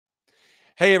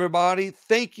Hey, everybody.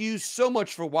 Thank you so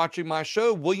much for watching my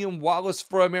show, William Wallace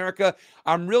for America.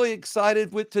 I'm really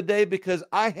excited with today because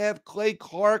I have Clay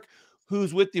Clark,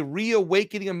 who's with the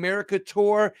Reawakening America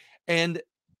tour. And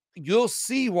you'll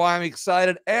see why I'm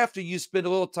excited after you spend a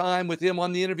little time with him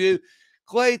on the interview.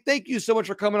 Clay, thank you so much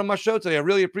for coming on my show today. I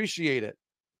really appreciate it.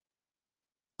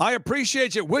 I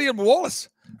appreciate you, William Wallace.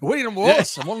 William Yeah.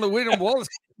 Wallace. I'm on the William Wallace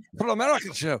for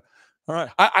America show. All right.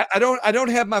 I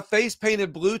don't have my face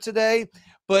painted blue today,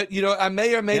 but I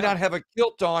may or may not have a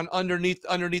kilt on underneath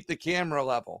the camera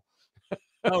level.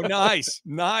 Oh, nice.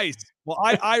 Nice. Well,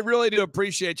 I really do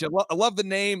appreciate you. I love the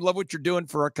name, love what you're doing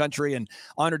for our country, and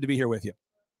honored to be here with you.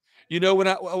 When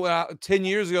I 10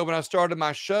 years ago when I started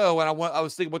my show, and I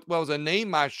was thinking what was I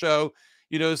name my show,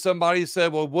 somebody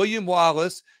said, well, William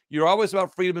Wallace, you're always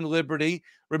about freedom and liberty.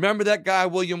 Remember that guy,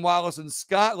 William Wallace in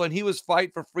Scotland? He was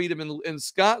fighting for freedom in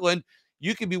Scotland.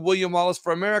 You can be William Wallace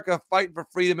for America, fighting for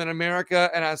freedom in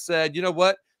America. And I said, you know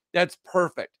what? That's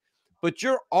perfect. But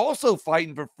you're also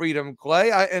fighting for freedom,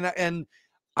 Clay. And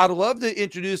I'd love to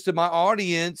introduce to my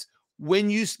audience when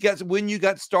you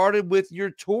got started with your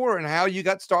tour and how you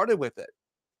got started with it.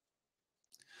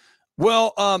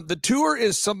 Well, the tour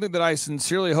is something that I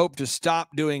sincerely hope to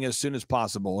stop doing as soon as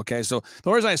possible. Okay. So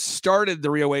the reason I started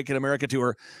the Reawaken America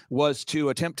tour was to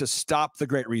attempt to stop the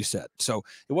Great Reset. So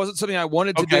it wasn't something I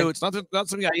wanted to do. It's not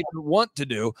something I even want to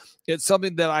do. It's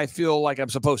something that I feel like I'm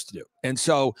supposed to do. And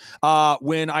so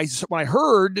when I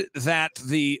heard that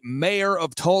the mayor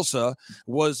of Tulsa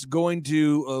was going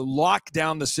to lock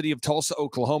down the city of Tulsa,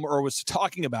 Oklahoma, or was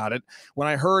talking about it, when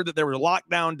I heard that there were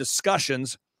lockdown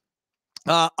discussions,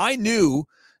 I knew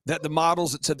that the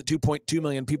models that said that 2.2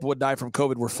 million people would die from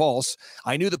COVID were false.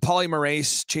 I knew the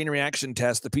polymerase chain reaction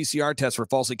test, the PCR tests, were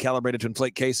falsely calibrated to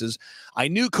inflate cases. I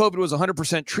knew COVID was 100%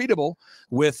 treatable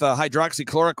with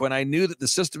hydroxychloroquine. I knew that the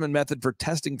system and method for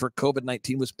testing for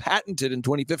COVID-19 was patented in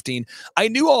 2015. I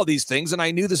knew all these things, and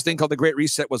I knew this thing called the Great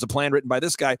Reset was a plan written by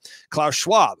this guy, Klaus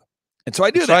Schwab. And so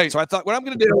I do that. Right. So I thought, what I'm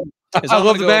going to do is I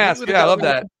love the mask. Yeah, I love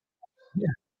that. Yeah.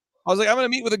 I was like, I'm going to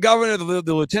meet with the governor,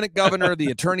 the lieutenant governor, the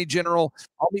attorney general.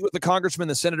 I'll meet with the congressmen,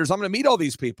 the senators. I'm going to meet all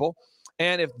these people.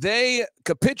 And if they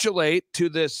capitulate to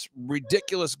this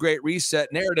ridiculous Great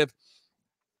Reset narrative,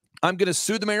 I'm going to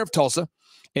sue the mayor of Tulsa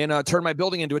and turn my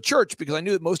building into a church, because I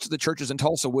knew that most of the churches in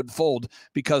Tulsa would fold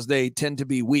because they tend to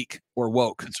be weak or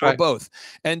woke. That's right. Or both.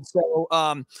 And so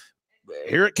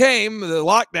here it came, the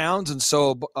lockdowns. And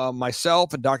so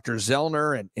myself and Dr.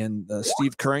 Zellner and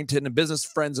Steve Currington and business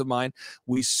friends of mine,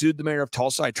 we sued the mayor of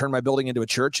Tulsa. I turned my building into a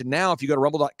church. And now if you go to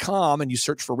rumble.com and you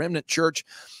search for Remnant Church,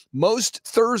 most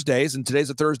Thursdays, and today's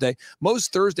a Thursday,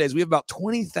 most Thursdays, we have about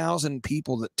 20,000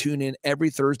 people that tune in every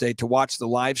Thursday to watch the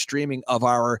live streaming of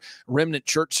our Remnant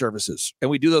Church services. And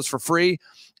we do those for free.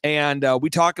 And we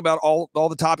talk about all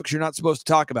the topics you're not supposed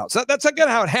to talk about. So that's kind of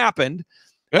how it happened.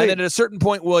 Right. And then at a certain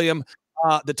point, William,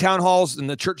 the town halls and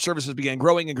the church services began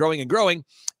growing and growing and growing.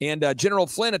 And General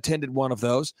Flynn attended one of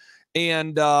those.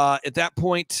 And at that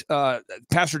point,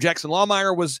 Pastor Jackson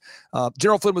Lohmeyer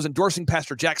General Flynn was endorsing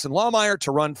Pastor Jackson Lohmeyer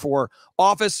to run for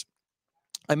office.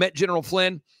 I met General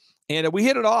Flynn and we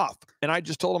hit it off. And I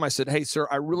just told him, I said, hey, sir,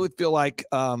 I really feel like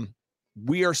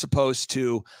we are supposed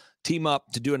to team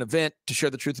up to do an event to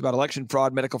share the truth about election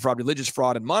fraud, medical fraud, religious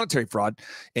fraud, and monetary fraud,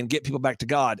 and get people back to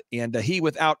God. And he,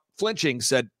 without flinching,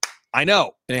 said, I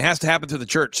know, and it has to happen through the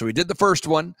church. So we did the first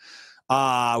one.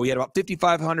 We had about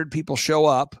 5,500 people show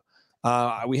up.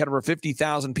 We had over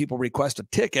 50,000 people request a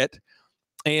ticket,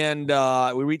 and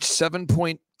we reached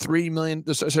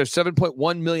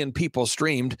 7.1 million people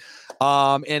streamed.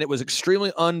 And it was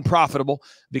extremely unprofitable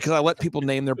because I let people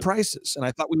name their prices, and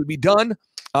I thought we would be done.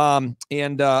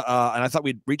 And I thought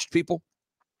we'd reached people,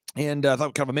 and I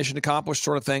thought kind of a mission accomplished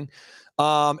sort of thing.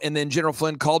 And then General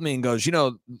Flynn called me and goes,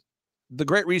 the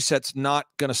Great Reset's not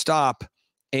going to stop,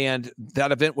 and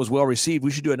that event was well received.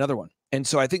 We should do another one. And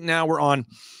so I think now we're on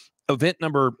event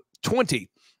number 20.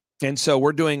 And so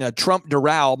we're doing a Trump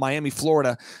Doral, Miami,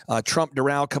 Florida, Trump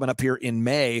Doral coming up here in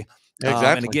May.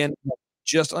 Exactly. And again,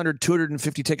 just under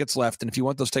 250 tickets left. And if you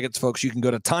want those tickets, folks, you can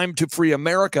go to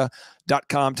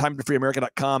timetofreeamerica.com,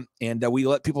 timetofreeamerica.com, and we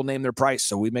let people name their price.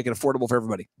 So we make it affordable for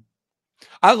everybody.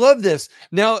 I love this.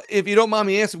 Now, if you don't mind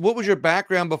me asking, what was your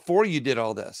background before you did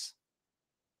all this?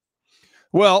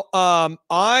 Well,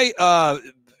 I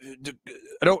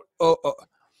don't. I'll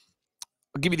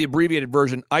give you the abbreviated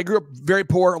version. I grew up very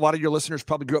poor. A lot of your listeners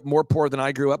probably grew up more poor than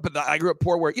I grew up, but I grew up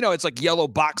poor where, it's like yellow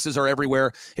boxes are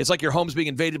everywhere. It's like your home's being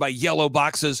invaded by yellow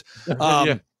boxes.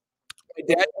 Yeah. My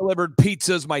dad delivered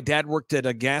pizzas. My dad worked at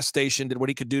a gas station, did what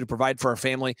he could do to provide for our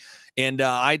family. And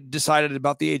I decided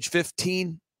about the age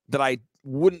 15 that I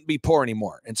wouldn't be poor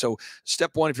anymore. And so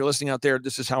step one, if you're listening out there,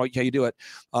 this is how you do it.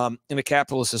 In a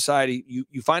capitalist society,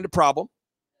 you find a problem.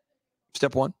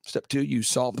 Step one. Step two, you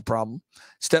solve the problem.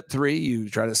 Step three, you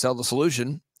try to sell the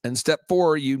solution. And step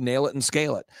four, you nail it and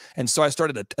scale it. And so I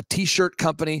started a t-shirt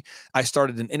company. I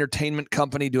started an entertainment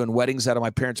company doing weddings out of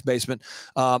my parents' basement.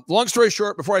 Long story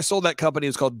short, before I sold that company, it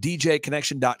was called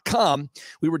DJconnection.com.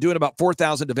 We were doing about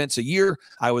 4,000 events a year.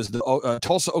 I was the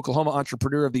Tulsa, Oklahoma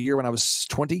Entrepreneur of the Year when I was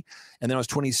 20. And then I was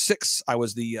 26. I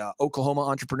was the Oklahoma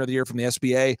Entrepreneur of the Year from the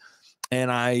SBA.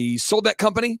 And I sold that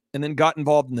company and then got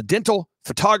involved in the dental,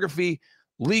 photography,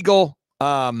 legal,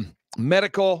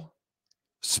 medical,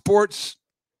 sports,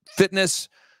 fitness,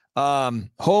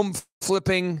 home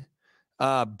flipping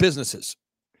businesses.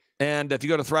 And if you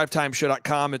go to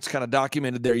thrivetimeshow.com, it's kind of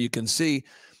documented there. You can see.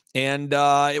 And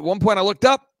at one point I looked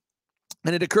up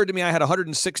and it occurred to me I had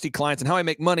 160 clients. And how I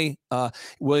make money,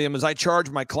 William, is I charge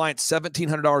my clients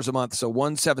 $1,700 a month. So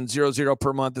 1,700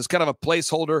 per month is kind of a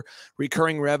placeholder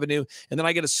recurring revenue. And then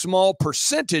I get a small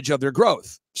percentage of their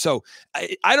growth. So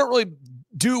I don't really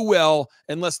do well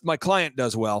unless my client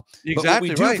does well. Exactly. But what we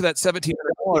do for that $1,700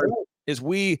 is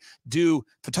we do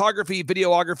photography,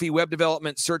 videography, web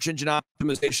development, search engine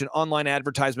optimization, online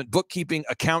advertisement, bookkeeping,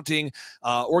 accounting,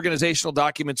 organizational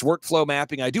documents, workflow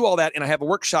mapping. I do all that, and I have a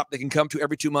workshop they can come to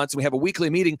every 2 months, and we have a weekly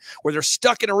meeting where they're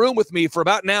stuck in a room with me for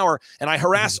about an hour, and I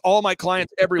harass all my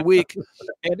clients every week.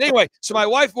 And anyway, so my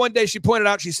wife one day, she pointed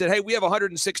out, she said, hey, we have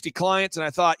 160 clients, and I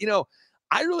thought,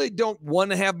 I really don't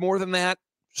want to have more than that.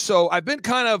 So I've been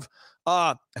kind of,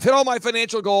 I've hit all my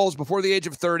financial goals before the age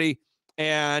of 30.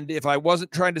 And if I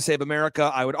wasn't trying to save America,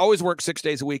 I would always work 6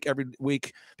 days a week, every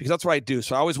week, because that's what I do.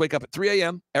 So I always wake up at 3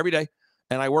 a.m. every day,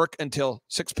 and I work until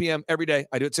 6 p.m. every day.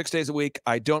 I do it 6 days a week.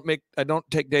 I don't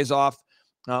take days off.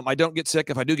 I don't get sick.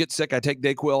 If I do get sick, I take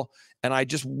Dayquil, and I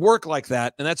just work like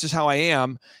that. And that's just how I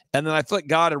am. And then I feel like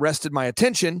God arrested my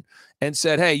attention and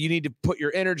said, hey, you need to put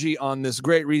your energy on this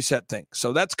great reset thing.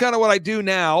 So that's kind of what I do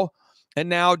now. And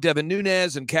now Devin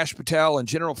Nunes and Kash Patel and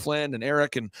General Flynn and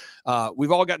Eric, and we've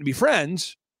all gotten to be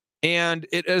friends. And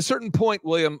at a certain point,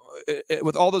 William,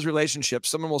 with all those relationships,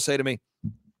 someone will say to me,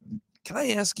 can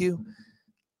I ask you,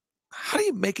 how do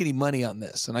you make any money on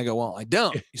this? And I go, well, I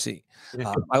don't, you see.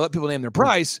 I let people name their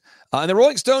price. And the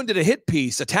Rolling Stone did a hit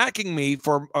piece attacking me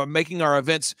for making our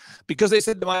events because they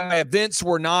said my events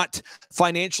were not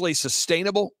financially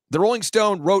sustainable. The Rolling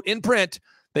Stone wrote in print,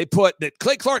 they put that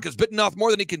Clay Clark has bitten off more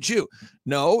than he can chew.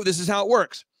 No, this is how it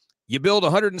works. You build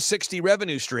 160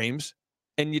 revenue streams,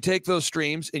 and you take those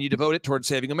streams and you devote it towards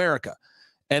saving America.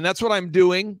 And that's what I'm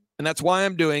doing, and that's why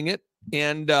I'm doing it.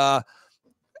 And I've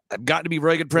gotten to be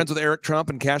very good friends with Eric Trump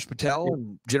and Kash Patel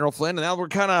and General Flynn. And now we're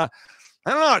kind of,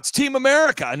 I don't know, it's Team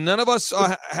America. And none of us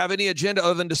have any agenda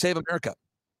other than to save America.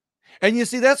 And you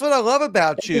see, that's what I love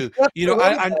about you.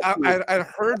 I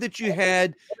heard that you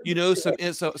had, some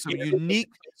unique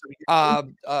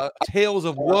tales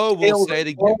of woe, we'll say,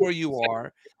 to get where you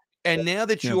are. And now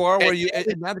that you are where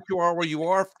you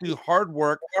are through hard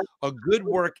work, a good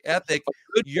work ethic,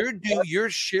 you're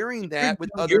sharing that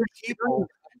with other people.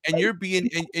 And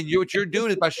what you're doing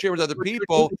is by sharing with other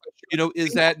people,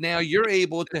 is that now you're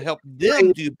able to help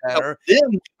them do better.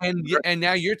 And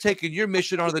now you're taking your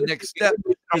mission on the next step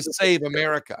to save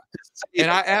America. And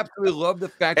I absolutely love the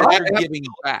fact that you're giving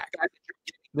back.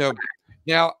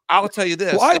 Now I'll tell you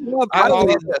this. I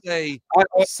always say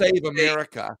save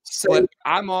America, but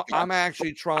I'm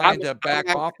actually trying to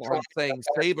back off on saying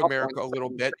save America a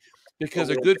little bit. Because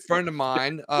a good friend of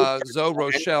mine, Zoe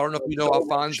Rochelle, I don't know if you know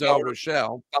Alfonso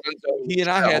Rochelle, he and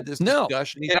I had this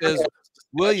discussion. He says,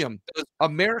 William,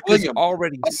 America's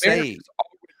already saved.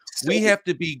 We have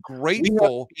to be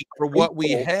grateful for what we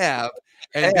have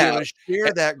and be able to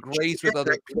share that grace with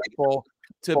other people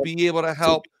to be able to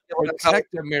help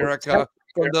protect America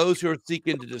from those who are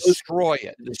seeking to destroy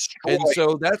it. And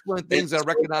so that's one of the things I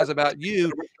recognize about you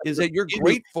is that you're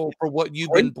grateful for what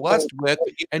you've been blessed with.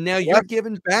 And now you're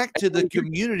giving back to the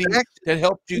community that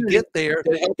helped you get there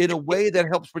in a way that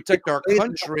helps protect our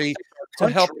country, to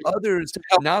help others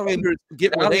not only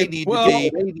get where they need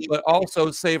to be, but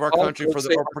also save our country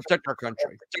or protect our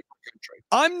country.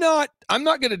 I'm not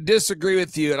going to disagree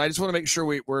with you. And I just want to make sure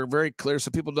we're very clear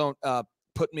so people don't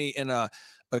put me in a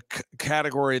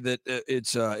category that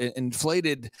it's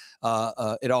inflated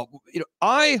it all.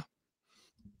 I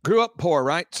grew up poor,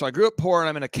 right? So I grew up poor, and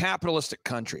I'm in a capitalistic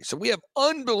country. So we have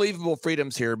unbelievable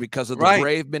freedoms here because of the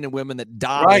brave men and women that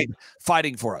died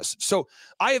fighting for us. So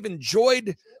I have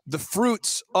enjoyed the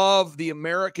fruits of the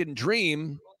American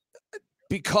dream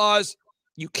because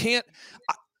you can't.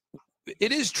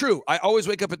 it is true. I always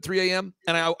wake up at 3 a.m.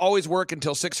 and I always work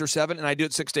until 6 or 7, and I do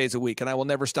it 6 days a week, and I will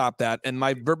never stop that. And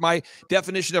my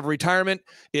definition of retirement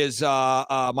is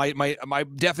my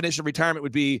definition of retirement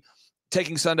would be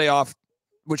taking Sunday off,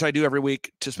 which I do every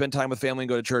week, to spend time with family and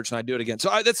go to church, and I do it again. So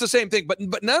that's the same thing. But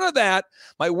none of that,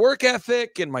 my work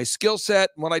ethic and my skill set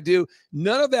and what I do,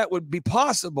 none of that would be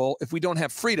possible if we don't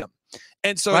have freedom.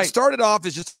 And so It started off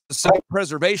as just a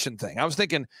self-preservation thing. I was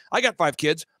thinking, I got 5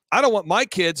 kids. I don't want my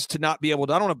kids to not be able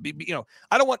to, I don't want to be,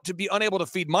 I don't want to be unable to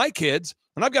feed my kids.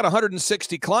 And I've got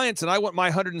 160 clients, and I want my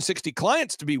 160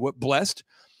 clients to be blessed.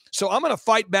 So I'm going to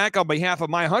fight back on behalf of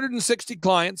my 160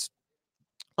 clients,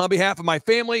 on behalf of my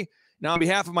family, now on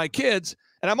behalf of my kids.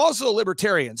 And I'm also a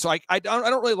libertarian. So I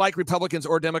don't really like Republicans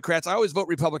or Democrats. I always vote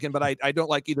Republican, but I don't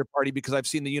like either party because I've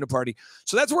seen the uniparty.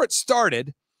 So that's where it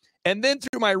started. And then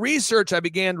through my research, I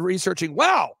began researching,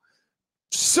 wow,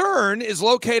 CERN is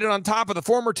located on top of the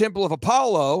former temple of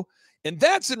Apollo, and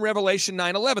that's in Revelation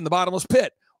 9:11, the bottomless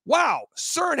pit. Wow,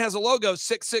 CERN has a logo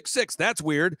 666. That's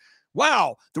weird.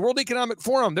 Wow, the World Economic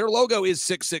Forum, their logo is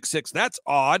 666. That's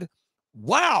odd.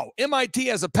 Wow, MIT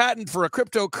has a patent for a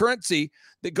cryptocurrency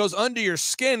that goes under your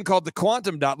skin called the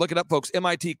quantum dot. Look it up, folks,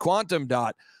 MIT quantum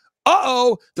dot.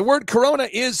 Uh-oh, the word corona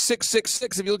is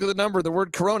 666. If you look at the number, the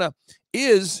word corona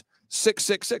is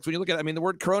 666. When you look at it, I mean, the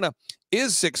word corona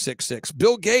is 666.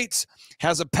 Bill Gates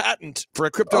has a patent for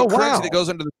a cryptocurrency that goes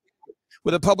under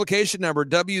with a publication number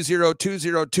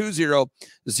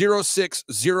W02020060606. It's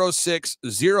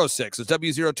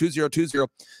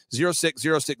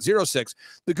W02020060606.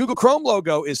 The Google Chrome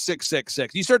logo is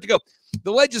 666. You start to go,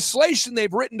 the legislation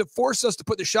they've written to force us to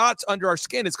put the shots under our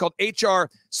skin is called HR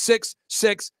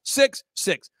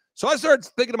 6666. So I started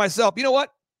thinking to myself, you know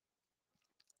what?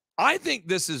 I think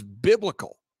this is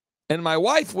biblical. And my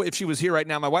wife, if she was here right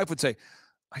now, my wife would say,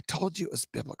 I told you it was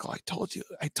biblical. I told you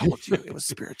it was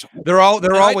spiritual. They're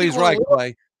always right,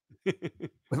 Clay.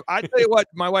 I tell you what,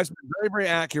 my wife's been very, very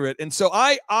accurate. And so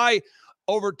I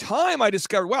over time, I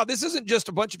discovered, wow, this isn't just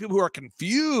a bunch of people who are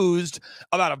confused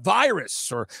about a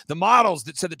virus or the models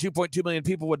that said that 2.2 million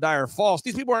people would die are false.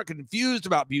 These people aren't confused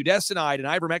about budesonide and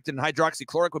ivermectin and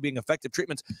hydroxychloroquine being effective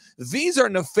treatments. These are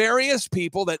nefarious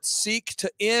people that seek to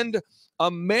end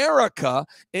America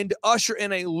and to usher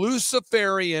in a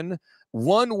Luciferian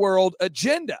one world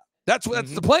agenda. That's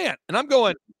the plan. And I'm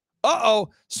going, uh-oh.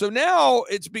 So now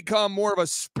it's become more of a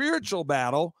spiritual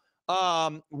battle,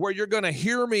 where you're going to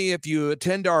hear me, if you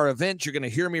attend our event, you're going to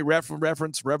hear me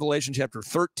reference Revelation chapter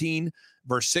 13,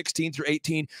 verse 16 through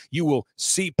 18. You will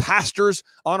see pastors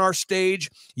on our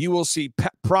stage. You will see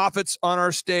prophets on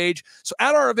our stage. So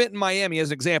at our event in Miami, as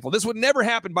an example, this would never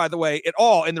happen, by the way, at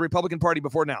all in the Republican Party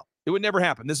before now. It would never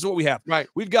happen. This is what we have. Right.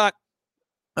 We've got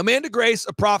Amanda Grace,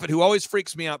 a prophet who always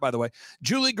freaks me out, by the way.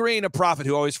 Julie Green, a prophet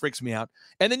who always freaks me out.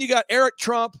 And then you got Eric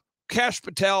Trump, Kash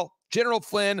Patel, General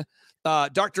Flynn,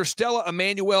 Dr. Stella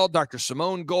Emanuel, Dr.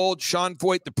 Simone Gold, Sean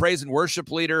Foyt, the praise and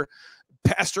worship leader,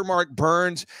 Pastor Mark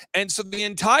Burns. And so the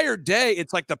entire day,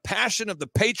 it's like the passion of the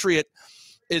patriot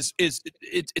it's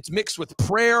mixed with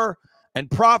prayer and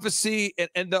prophecy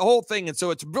and the whole thing. And so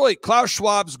it's really Klaus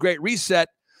Schwab's Great Reset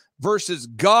versus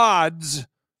God's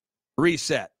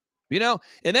reset.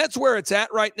 And that's where it's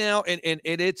at right now. And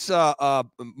it's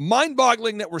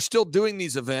mind-boggling that we're still doing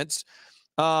these events.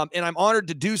 And I'm honored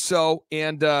to do so.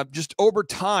 And just over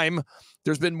time,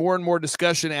 there's been more and more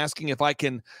discussion asking if I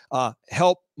can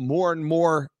help more and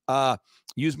more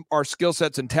use our skill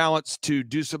sets and talents to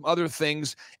do some other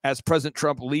things as President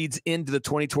Trump leads into the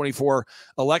 2024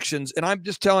 elections. And I'm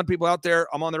just telling people out there,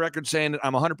 I'm on the record saying that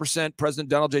I'm 100% President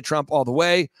Donald J. Trump all the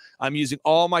way. I'm using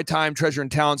all my time, treasure,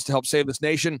 and talents to help save this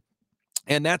nation.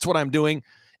 And that's what I'm doing.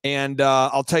 And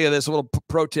I'll tell you this, a little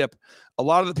pro tip. A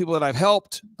lot of the people that I've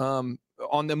helped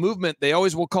on the movement, they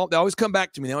always come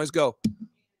back to me. They always go,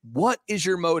 what is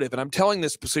your motive? And I'm telling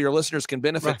this so your listeners can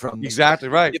benefit from this. Exactly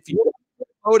right. If you have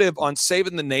a motive on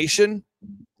saving the nation,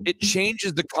 it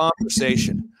changes the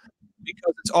conversation.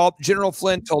 Because it's all, General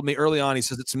Flynn told me early on, he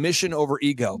says it's mission over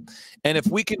ego. And if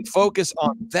we can focus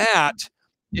on that,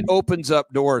 it opens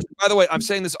up doors. By the way, I'm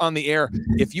saying this on the air.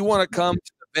 If you want to come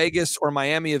to Vegas or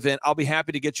Miami event, I'll be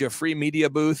happy to get you a free media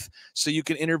booth so you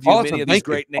can interview many of these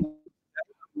great names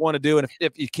you want to do. And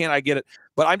if you can't, I get it.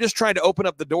 But I'm just trying to open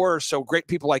up the doors so great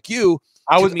people like you.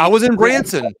 I was in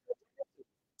Branson.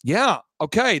 Yeah.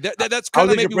 Okay. That's kind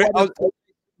of maybe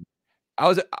I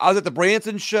was at the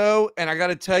Branson show, and I got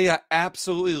to tell you, I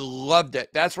absolutely loved it.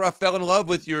 That's where I fell in love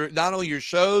with not only your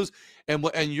shows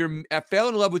I fell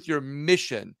in love with your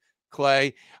mission,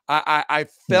 Clay. I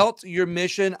felt your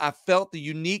mission. I felt the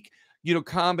unique,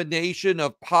 combination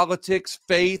of politics,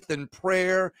 faith, and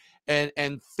prayer,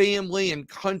 and family and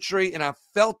country, and I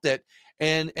felt it.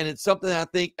 And it's something that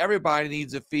I think everybody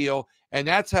needs to feel. And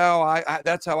that's how I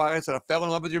said I fell in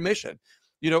love with your mission.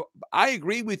 You know, I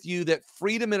agree with you that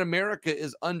freedom in America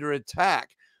is under attack.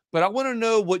 But I want to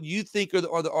know what you think are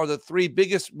the three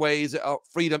biggest ways that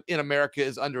freedom in America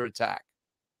is under attack.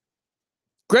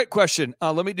 Great question.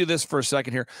 Let me do this for a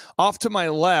second here. Off to my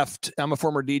left, I'm a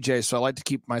former DJ, so I like to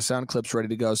keep my sound clips ready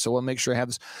to go. So we'll make sure I have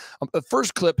this. The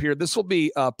first clip here, this will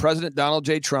be President Donald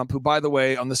J. Trump, who, by the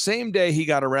way, on the same day he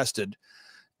got arrested,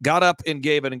 got up and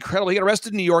gave an incredible, he got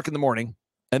arrested in New York in the morning.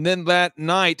 And then that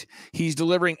night, he's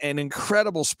delivering an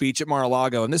incredible speech at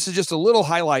Mar-a-Lago. And this is just a little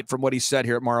highlight from what he said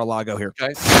here at Mar-a-Lago here.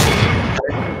 Okay.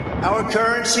 Our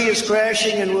currency is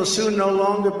crashing and will soon no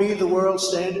longer be the world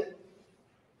standard,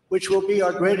 which will be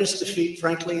our greatest defeat,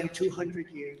 frankly, in 200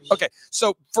 years. Okay,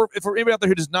 so for anybody out there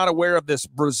who is not aware of this,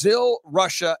 Brazil,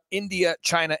 Russia, India,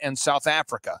 China, and South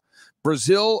Africa.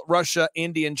 Brazil, Russia,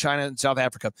 India, and China, and South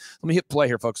Africa. Let me hit play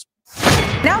here, folks.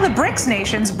 Now the BRICS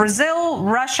nations, Brazil,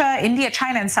 Russia, India,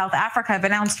 China, and South Africa, have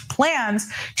announced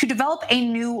plans to develop a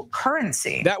new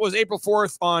currency. That was April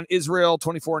 4th on Israel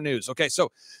 24 News. Okay,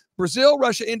 so Brazil,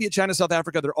 Russia, India, China, South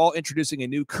Africa, they're all introducing a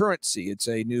new currency. It's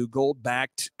a new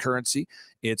gold-backed currency.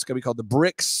 It's going to be called the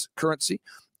BRICS currency.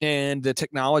 And the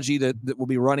technology that will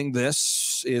be running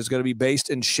this is going to be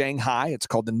based in Shanghai. It's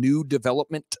called the New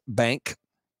Development Bank.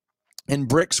 And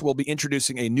BRICS will be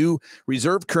introducing a new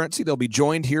reserve currency. They'll be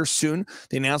joined here soon.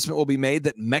 The announcement will be made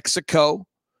that Mexico,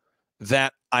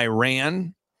 that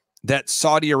Iran, that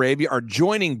Saudi Arabia are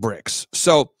joining BRICS.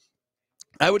 So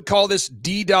I would call this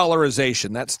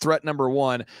de-dollarization. That's threat number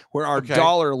one, where our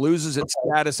dollar loses its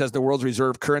status as the world's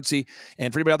reserve currency.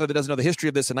 And for anybody out there that doesn't know the history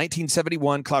of this, in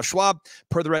 1971, Klaus Schwab,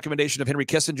 per the recommendation of Henry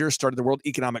Kissinger, started the World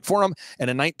Economic Forum. And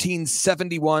in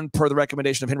 1971, per the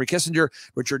recommendation of Henry Kissinger,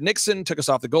 Richard Nixon took us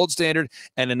off the gold standard.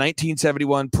 And in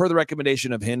 1971, per the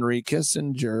recommendation of Henry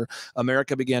Kissinger,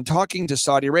 America began talking to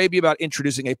Saudi Arabia about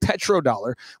introducing a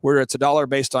petrodollar, where it's a dollar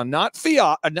based on not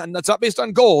fiat, it's not based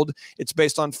on gold, it's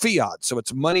based on fiat. So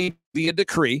it's money via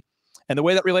decree. And the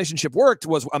way that relationship worked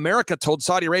was America told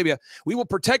Saudi Arabia, we will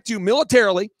protect you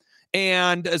militarily,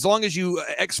 and as long as you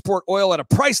export oil at a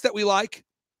price that we like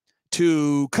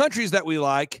to countries that we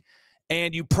like,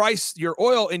 and you price your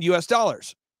oil in US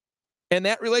dollars. And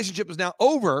that relationship is now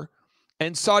over,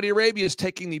 and Saudi Arabia is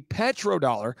taking the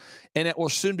petrodollar, and it will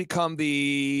soon become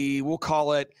the, we'll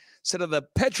call it, instead of the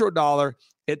petrodollar,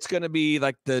 it's going to be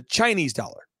like the Chinese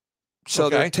dollar.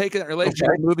 So they're taking that relationship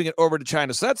and moving it over to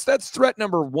China. So that's threat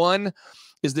number one,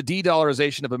 is the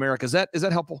de-dollarization of America. Is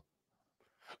that helpful?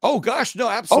 Oh gosh, no,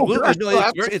 absolutely.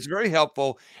 It's very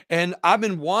helpful. And I've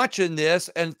been watching this,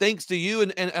 and thanks to you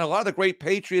and a lot of the great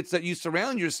patriots that you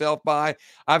surround yourself by,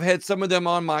 I've had some of them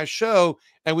on my show,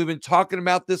 and we've been talking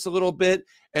about this a little bit,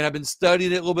 and I've been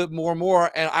studying it a little bit more and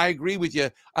more. And I agree with you.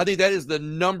 I think that is the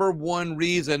number one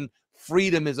reason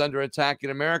freedom is under attack in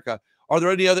America. Are there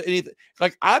anything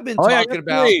like I've been talking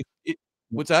about?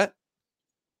 What's that?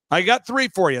 I got three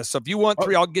for you. So if you want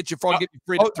three, I'll get you four. I'll get you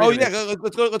three.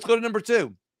 Let's go to number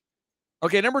two.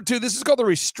 Okay, number two, this is called the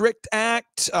Restrict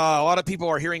Act. A lot of people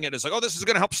are hearing it as like, oh, this is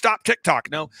going to help stop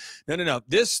TikTok. No.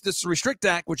 This Restrict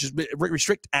Act, which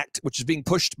is being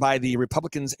pushed by the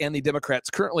Republicans and the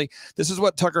Democrats currently. This is how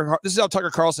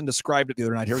Tucker Carlson described it the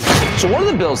other night. Here we go. So one of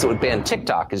the bills that would ban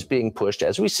TikTok is being pushed,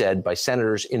 as we said, by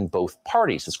senators in both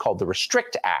parties. It's called the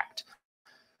Restrict Act.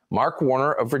 Mark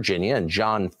Warner of Virginia and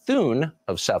John Thune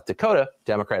of South Dakota,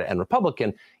 Democrat and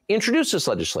Republican, introduced this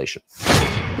legislation.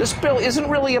 This bill isn't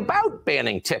really about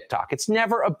banning TikTok. It's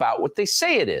never about what they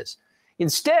say it is.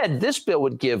 Instead, this bill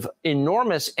would give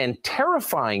enormous and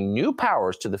terrifying new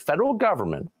powers to the federal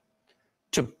government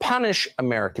to punish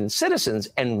American citizens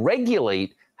and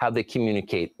regulate how they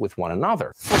communicate with one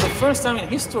another. For the first time in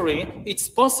history, it's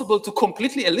possible to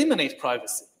completely eliminate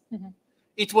privacy. Mm-hmm.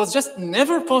 It was just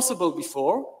never possible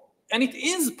before. And it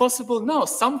is possible now.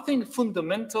 Something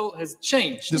fundamental has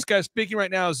changed. This guy speaking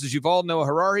right now is Yuval Noah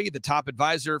Harari, the top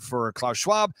advisor for Klaus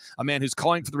Schwab, a man who's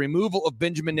calling for the removal of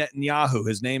Benjamin Netanyahu.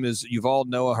 His name is Yuval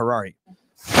Noah Harari.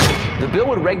 The bill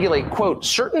would regulate, quote,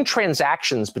 certain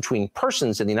transactions between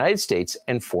persons in the United States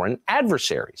and foreign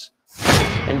adversaries.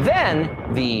 And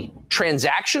then the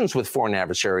transactions with foreign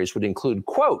adversaries would include,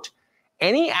 quote,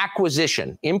 any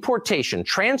acquisition, importation,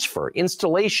 transfer,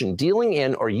 installation, dealing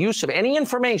in, or use of any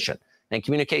information and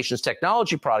communications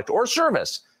technology product or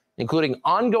service, including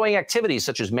ongoing activities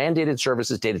such as mandated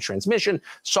services, data transmission,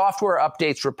 software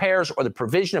updates, repairs, or the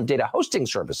provision of data hosting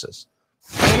services.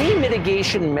 Any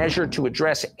mitigation measure to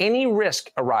address any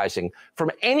risk arising from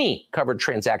any covered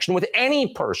transaction with any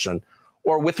person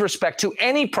or with respect to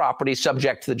any property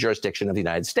subject to the jurisdiction of the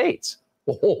United States.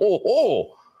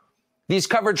 These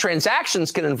covered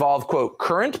transactions can involve, quote,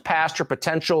 current, past, or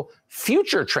potential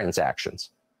future transactions.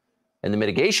 And the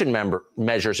mitigation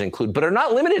measures include, but are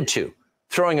not limited to,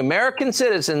 throwing American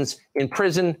citizens in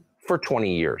prison for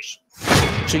 20 years.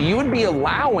 So you would be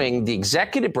allowing the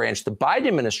executive branch, the Biden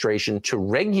administration, to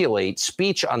regulate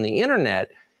speech on the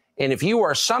internet. And if you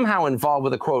are somehow involved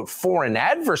with a, quote, foreign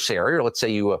adversary, or let's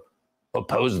say you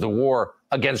oppose the war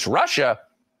against Russia,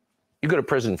 you go to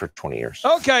prison for 20 years.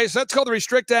 Okay, so that's called the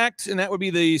Restrict Act, and that would be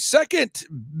the second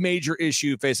major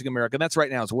issue facing America. And that's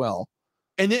right now as well.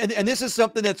 And this is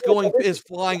something that's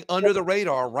flying under the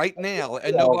radar right now,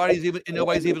 and nobody's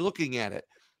even looking at it.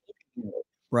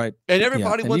 Right. And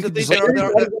everybody wants to think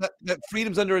that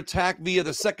freedom's under attack via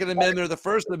the Second Amendment or the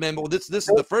First Amendment. Well, this is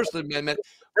the First Amendment,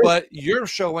 but you're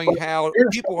showing how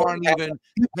people aren't even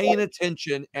paying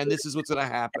attention, and this is what's going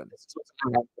to happen.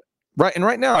 Right. And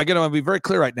right now, I want to be very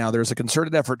clear right now, there's a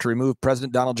concerted effort to remove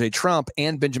President Donald J. Trump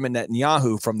and Benjamin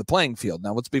Netanyahu from the playing field.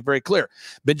 Now, let's be very clear.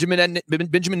 Benjamin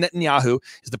Netanyahu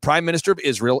is the prime minister of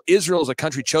Israel. Israel is a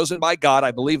country chosen by God.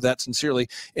 I believe that sincerely.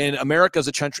 And America is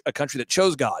a country that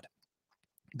chose God.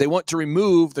 They want to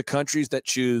remove the countries that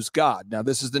choose God. Now,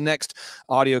 this is the next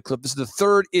audio clip. This is the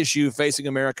third issue facing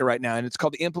America right now, and it's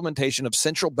called the implementation of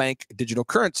central bank digital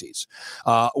currencies,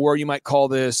 or you might call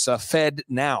this Fed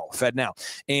Now.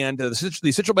 And the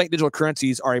central bank digital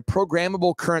currencies are a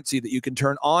programmable currency that you can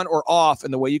turn on or off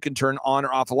in the way you can turn on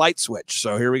or off a light switch.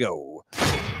 So here we go.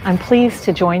 I'm pleased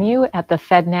to join you at the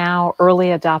FedNow Early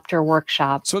Adopter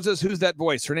Workshop. So it says, who's that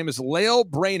voice? Her name is Lael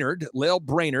Brainard,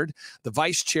 the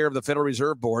vice chair of the Federal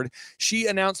Reserve Board. She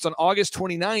announced on August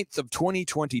 29th of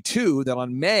 2022 that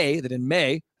in May,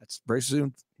 that's very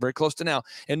soon, very close to now,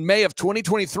 in May of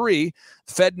 2023,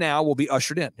 FedNow will be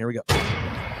ushered in. Here we go.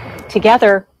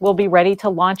 Together, we'll be ready to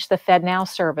launch the FedNow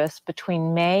service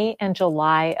between May and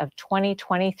July of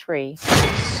 2023.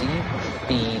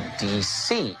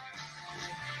 CBDC.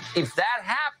 If that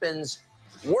happens,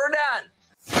 we're done.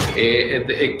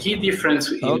 A key difference.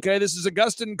 Okay, this is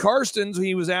Augustin Carstens.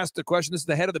 He was asked the question. This is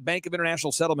the head of the Bank of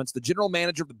International Settlements, the general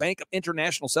manager of the Bank of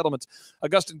International Settlements.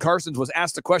 Augustin Carstens was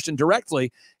asked the question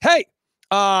directly. Hey,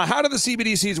 how do the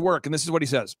CBDCs work? And this is what he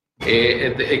says.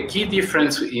 A key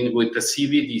difference with the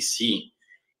CBDC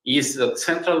is that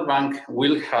central bank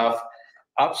will have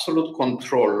absolute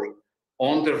control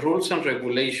on the rules and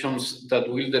regulations that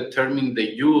will determine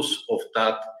the use of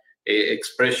that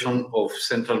expression of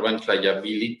central bank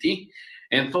liability.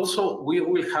 And also, we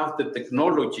will have the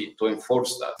technology to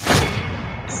enforce that.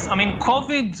 I mean,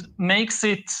 COVID makes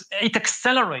it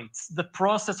accelerates the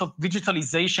process of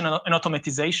digitalization and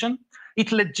automatization. It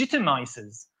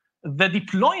legitimizes the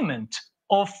deployment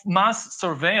of mass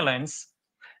surveillance,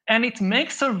 and it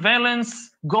makes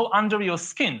surveillance go under your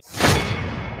skin.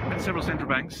 And several central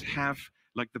banks have,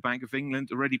 like the Bank of England,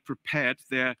 already prepared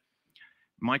their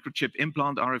microchip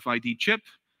implant RFID chip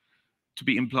to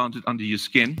be implanted under your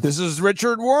skin. This is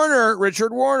Richard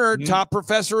Warner, top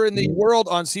professor in the world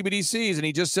on CBDCs, and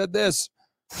he just said this.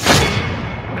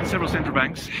 And several central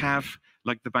banks have,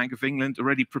 like the Bank of England,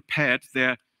 already prepared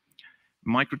their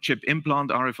microchip implant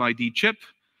RFID chip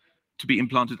to be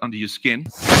implanted under your skin.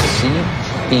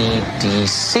 CBDC.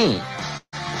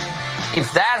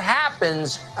 If that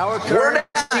happens, we're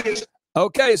done.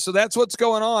 Okay, so that's what's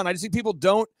going on. I just think people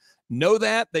don't know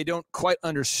that. They don't quite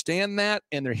understand that,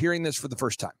 and they're hearing this for the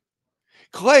first time.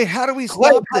 Clay, how do we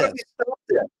stop this?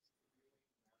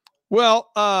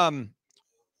 Well, I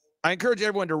encourage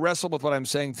everyone to wrestle with what I'm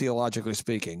saying theologically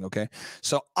speaking, okay?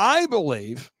 So I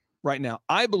believe right now,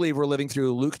 we're living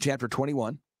through Luke chapter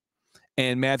 21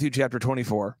 and Matthew chapter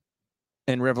 24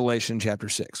 and Revelation chapter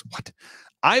 6. What?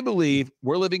 I believe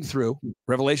we're living through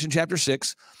Revelation chapter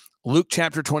 6, Luke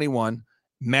chapter 21,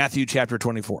 Matthew chapter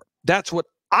 24. That's what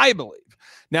I believe.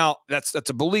 Now, that's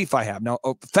a belief I have. Now,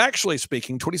 factually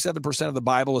speaking, 27% of the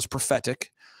Bible is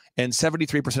prophetic and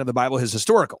 73% of the Bible is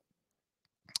historical.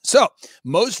 So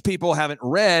most people haven't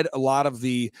read a lot of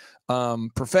the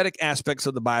prophetic aspects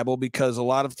of the Bible because a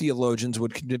lot of theologians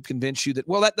would convince you that,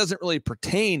 well, that doesn't really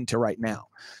pertain to right now.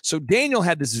 So Daniel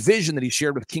had this vision that he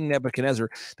shared with King Nebuchadnezzar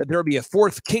that there would be a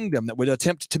fourth kingdom that would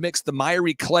attempt to mix the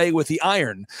miry clay with the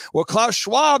iron. Well, Klaus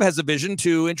Schwab has a vision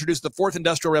to introduce the fourth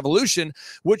industrial revolution,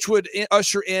 which would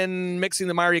usher in mixing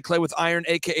the miry clay with iron,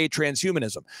 aka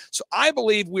transhumanism. So I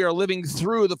believe we are living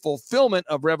through the fulfillment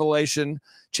of Revelation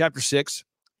chapter 6,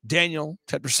 Daniel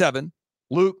chapter 7,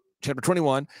 Luke chapter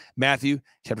 21, Matthew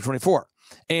chapter 24.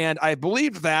 And I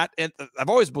believed that, and I've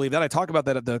always believed that. I talk about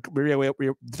that at the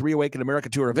Reawaken America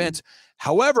Tour events.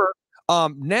 However,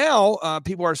 Now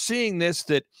people are seeing this,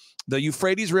 that the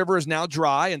Euphrates River is now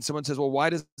dry, and someone says, well, why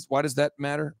does that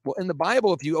matter? Well, in the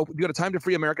Bible, if you go to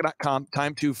timetofreeamerica.com,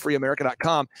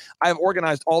 timetofreeamerica.com, I have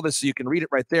organized all this so you can read it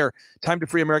right there.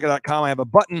 Timetofreeamerica.com, I have a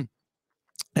button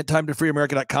at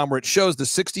timetofreeamerica.com where it shows the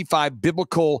 65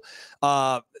 biblical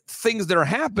things that are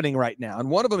happening right now. And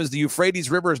one of them is the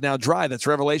Euphrates River is now dry. That's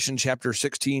Revelation chapter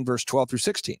 16, verse 12 through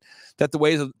 16, that the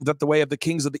way of the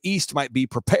kings of the east might be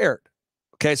prepared.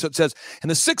 Okay, so it says, and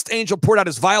the sixth angel poured out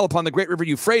his vial upon the great river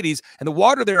Euphrates, and the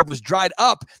water thereof was dried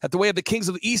up, that the way of the kings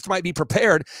of the east might be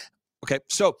prepared. Okay,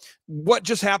 so what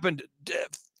just happened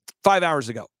 5 hours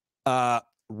ago?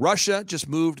 Russia just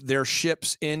moved their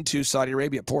ships into Saudi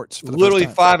Arabia ports. For the literally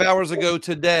 5 hours ago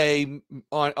today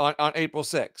on April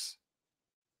 6th.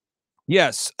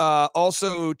 Yes.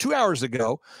 Also, 2 hours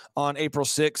ago on April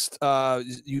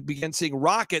 6th, you began seeing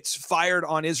rockets fired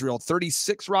on Israel.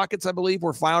 36 rockets, I believe,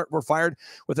 were fired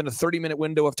within a 30-minute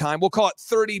window of time. We'll call it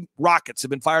 30 rockets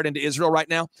have been fired into Israel right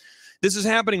now. This is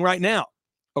happening right now.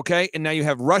 Okay. And now you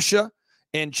have Russia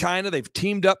and China. They've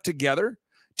teamed up together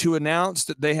to announce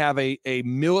that they have a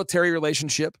military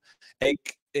relationship,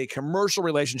 a commercial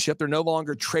relationship. They're no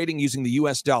longer trading using the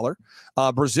U.S. dollar.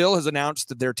 Brazil has announced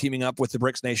that they're teaming up with the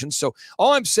BRICS nations. So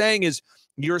all I'm saying is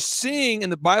you're seeing in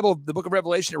the Bible, the book of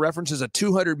Revelation, it references a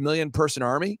 200 million person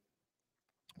army.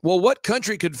 Well, what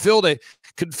country could field a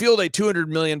 200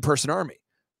 million person army?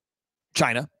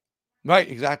 China.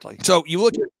 Right, exactly. So if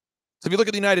you look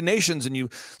at the United Nations and you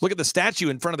look at the statue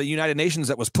in front of the United Nations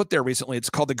that was put there recently,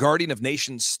 it's called the Guardian of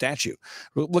Nations statue.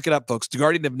 Look it up, folks. The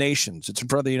Guardian of Nations. It's in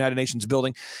front of the United Nations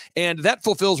building. And that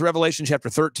fulfills Revelation chapter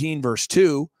 13, verse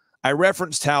 2. I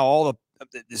referenced how all the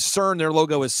CERN, their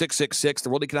logo is 666.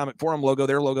 The World Economic Forum logo,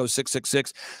 their logo is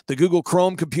 666. The Google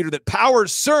Chrome computer that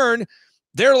powers CERN,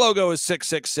 their logo is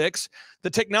 666. The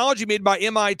technology made by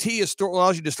MIT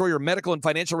allows you to store your medical and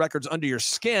financial records under your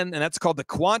skin, and that's called the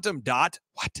quantum dot.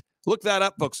 What? Look that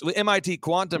up, folks. MIT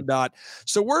quantum dot.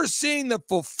 So we're seeing the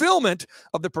fulfillment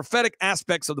of the prophetic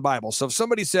aspects of the Bible. So if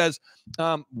somebody says,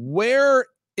 where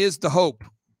is the hope?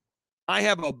 I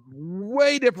have a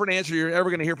way different answer you're ever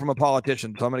going to hear from a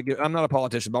politician. So I'm not a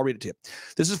politician, but I'll read it to you.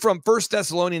 This is from 1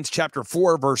 Thessalonians chapter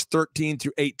 4, verse 13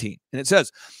 through 18. And it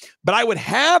says, but I would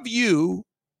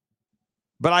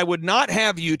not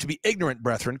have you to be ignorant,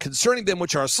 brethren, concerning them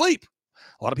which are asleep.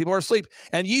 A lot of people are asleep.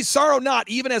 And ye sorrow not,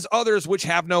 even as others which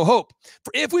have no hope.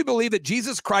 For if we believe that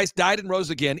Jesus Christ died and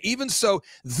rose again, even so,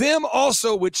 them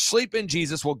also which sleep in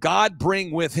Jesus will God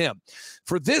bring with him.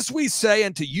 For this we say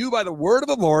unto you by the word of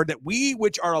the Lord, that we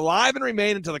which are alive and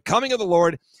remain until the coming of the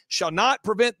Lord shall not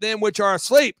prevent them which are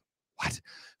asleep. What?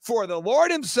 For the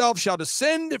Lord himself shall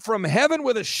descend from heaven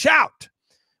with a shout,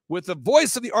 with the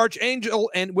voice of the archangel,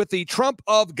 and with the trump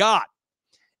of God.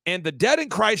 And the dead in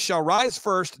Christ shall rise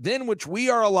first, then which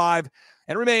we are alive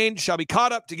and remain shall be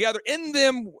caught up together in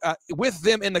them with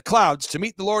them in the clouds to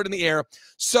meet the Lord in the air.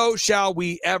 So shall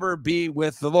we ever be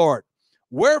with the Lord.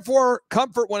 Wherefore,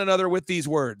 comfort one another with these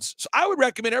words. So I would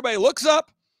recommend everybody looks up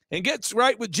and gets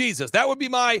right with Jesus. That would be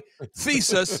my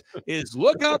thesis: is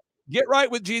look up, get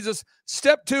right with Jesus.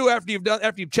 Step 2, after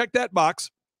you've checked that box,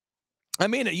 I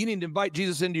mean it. You need to invite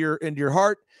Jesus into your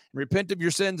heart. Repent of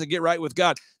your sins and get right with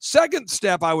God. Second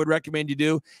step I would recommend you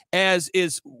do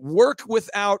is work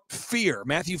without fear.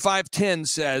 Matthew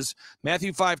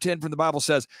 5:10 from the Bible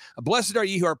says, blessed are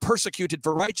ye who are persecuted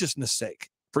for righteousness' sake,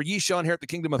 for ye shall inherit the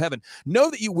kingdom of heaven. Know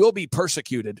that you will be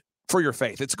persecuted for your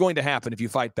faith. It's going to happen if you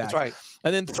fight back. That's right.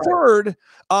 And then third,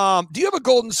 do you have a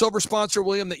gold and silver sponsor,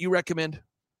 William, that you recommend?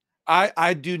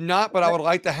 I do not, but I would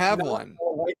like to have one.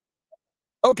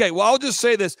 Okay, well, I'll just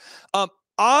say this.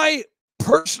 I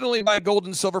personally buy gold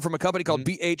and silver from a company called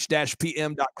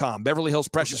BH-PM.com, Beverly Hills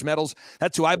Precious Metals.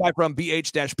 That's who I buy from,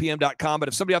 BH-PM.com. But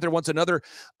if somebody out there wants another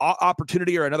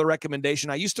opportunity or another recommendation,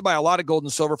 I used to buy a lot of gold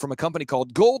and silver from a company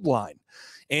called Goldline.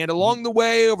 And along the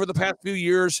way, over the past few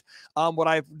years, what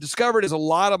I've discovered is a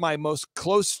lot of my most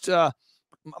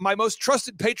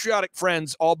trusted patriotic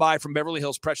friends all buy from Beverly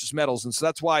Hills Precious Metals. And so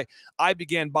that's why I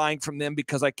began buying from them,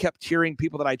 because I kept hearing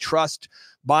people that I trust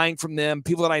buying from them,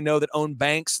 people that I know that own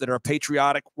banks that are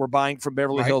patriotic were buying from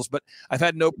Beverly Hills. But I've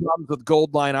had no problems with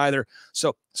Goldline either.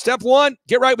 So step 1,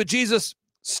 get right with Jesus.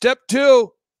 Step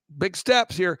 2, big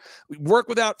steps here, work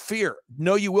without fear.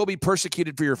 Know you will be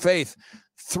persecuted for your faith.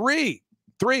 3,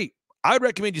 I would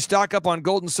recommend you stock up on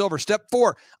gold and silver. Step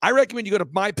 4, I recommend you go to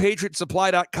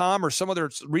mypatriotsupply.com or some other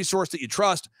resource that you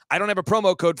trust. I don't have a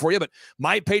promo code for you, but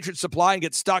My Patriot Supply, and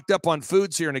get stocked up on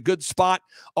foods here in a good spot.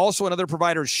 Also, another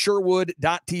provider is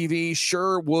Sherwood.tv,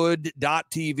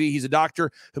 Sherwood.tv. He's a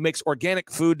doctor who makes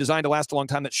organic food designed to last a long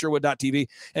time. That's Sherwood.tv.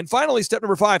 And finally, step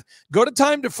number 5, go to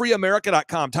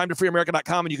timetofreeamerica.com,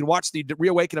 timetofreeamerica.com, and you can watch the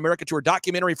Reawaken America Tour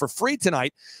documentary for free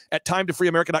tonight at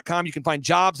timetofreeamerica.com. You can find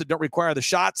jobs that don't require the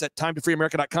shots at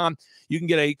timetofreeamerica.com. You can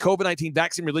get a COVID-19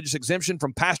 vaccine religious exemption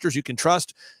from pastors you can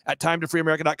trust at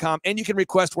timetofreeamerica.com. And you can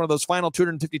request one of those final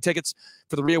 250 tickets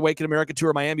for the Reawaken America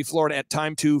Tour, Miami, Florida, at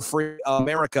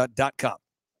timetofreeamerica.com.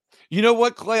 You know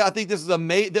what, Clay? I think this is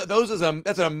amazing.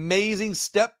 That's an amazing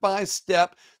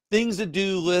step-by-step things to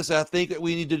do list I think that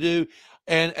we need to do.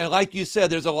 And like you said,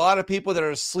 there's a lot of people that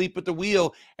are asleep at the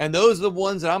wheel, and those are the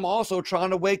ones that I'm also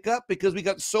trying to wake up, because we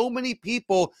got so many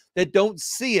people that don't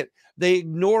see it. They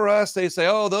ignore us. They say,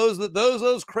 "Oh,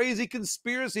 those crazy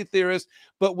conspiracy theorists."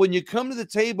 But when you come to the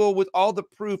table with all the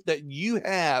proof that you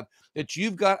have, that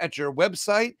you've got at your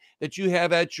website, that you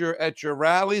have at your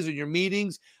rallies and your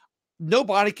meetings,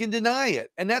 nobody can deny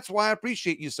it. And that's why I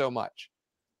appreciate you so much.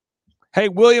 Hey,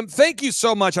 William, thank you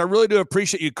so much. I really do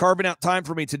appreciate you carving out time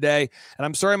for me today. And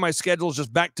I'm sorry my schedule is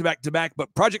just back to back to back,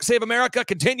 but Project Save America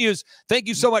continues. Thank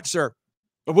you so much, sir.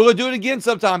 We'll do it again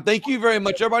sometime. Thank you very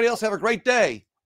much. Everybody else have a great day.